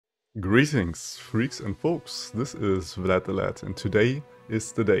Greetings, freaks and folks. This is Vlad the Lad, and today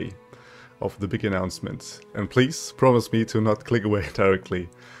is the day of the big announcement. And please promise me to not click away directly.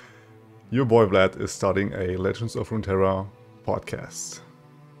 Your boy Vlad is starting a Legends of Runeterra podcast.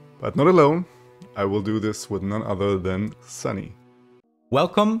 But not alone, I will do this with none other than Snnuy.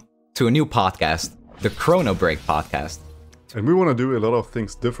 Welcome to a new podcast, the Chronobreak Podcast. And we want to do a lot of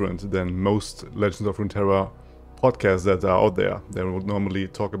things different than most Legends of Runeterra podcasts that are out there. They would normally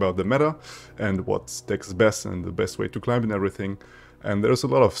talk about the meta and what deck is best and the best way to climb and everything. And there's a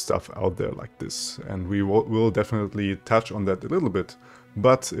lot of stuff out there like this, and we will definitely touch on that a little bit,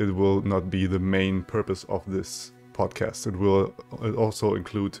 but it will not be the main purpose of this podcast. It will also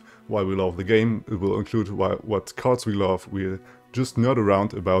include why we love the game. It will include what cards we love. We'll just nerd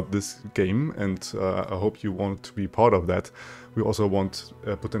around about this game, and I hope you want to be part of that. We also want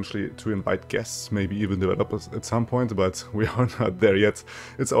potentially to invite guests, maybe even developers at some point, but we are not there yet.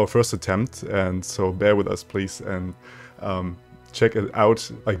 It's our first attempt, and so bear with us, please, and check it out.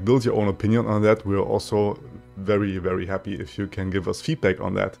 Like, build your own opinion on that. We're also very, very happy if you can give us feedback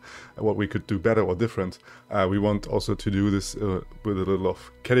on that, what we could do better or different. We want also to do this with a little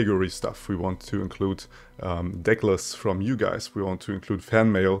of category stuff. We want to include deck lists from you guys. We want to include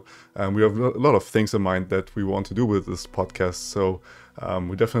fan mail. We have a lot of things in mind that we want to do with this podcast. So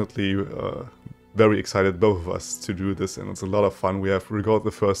we're definitely very excited, both of us, to do this, and it's a lot of fun. We have recorded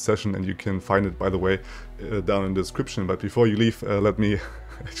the first session, and you can find it, by the way, down in the description. But before you leave, let me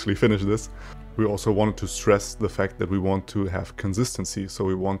actually finish this. We also wanted to stress the fact that we want to have consistency, so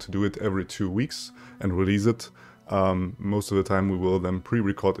we want to do it every 2 weeks and release it. Most of the time we will then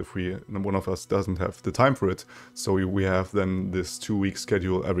pre-record if one of us doesn't have the time for it. So we have then this 2-week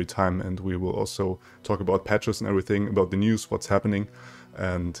schedule every time, and we will also talk about patches and everything, about the news, what's happening,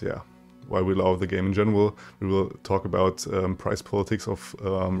 and yeah, why we love the game in general. We will talk about price politics of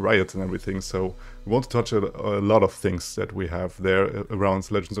Riot and everything. So we want to touch a lot of things that we have there around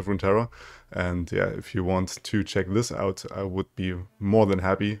Legends of Runeterra. And yeah, if you want to check this out, I would be more than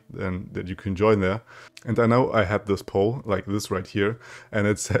happy that you can join there. And I know I had this poll like this right here, and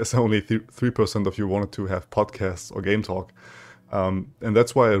it says only 3% of you wanted to have podcasts or game talk. And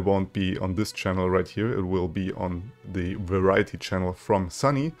that's why it won't be on this channel right here. It will be on the variety channel from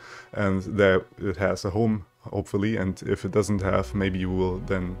Snnuy, and there it has a home, hopefully. And if it doesn't have, maybe you will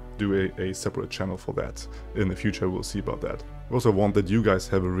then do a separate channel for that in the future. We'll see about that. We also want that you guys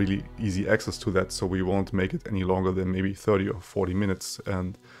have a really easy access to that, so we won't make it any longer than maybe 30 or 40 minutes,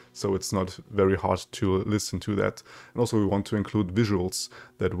 and so it's not very hard to listen to that. And also we want to include visuals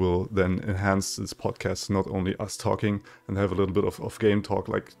that will then enhance this podcast, not only us talking and have a little bit of game talk,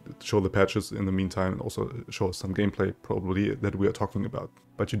 like show the patches in the meantime, and also show some gameplay probably that we are talking about.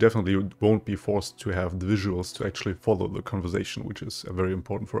 But you definitely won't be forced to have the visuals to actually follow the conversation, which is very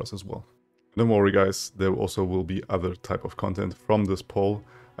important for us as well. Don't worry guys, there also will be other type of content from this poll.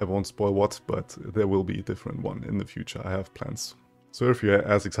 I won't spoil what, but there will be a different one in the future. I have plans. So if you're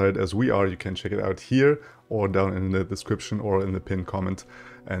as excited as we are, you can check it out here or down in the description or in the pinned comment,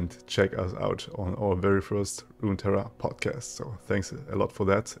 and check us out on our very first Runeterra podcast. So thanks a lot for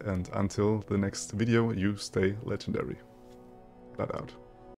that, and until the next video, you stay legendary. Flat out.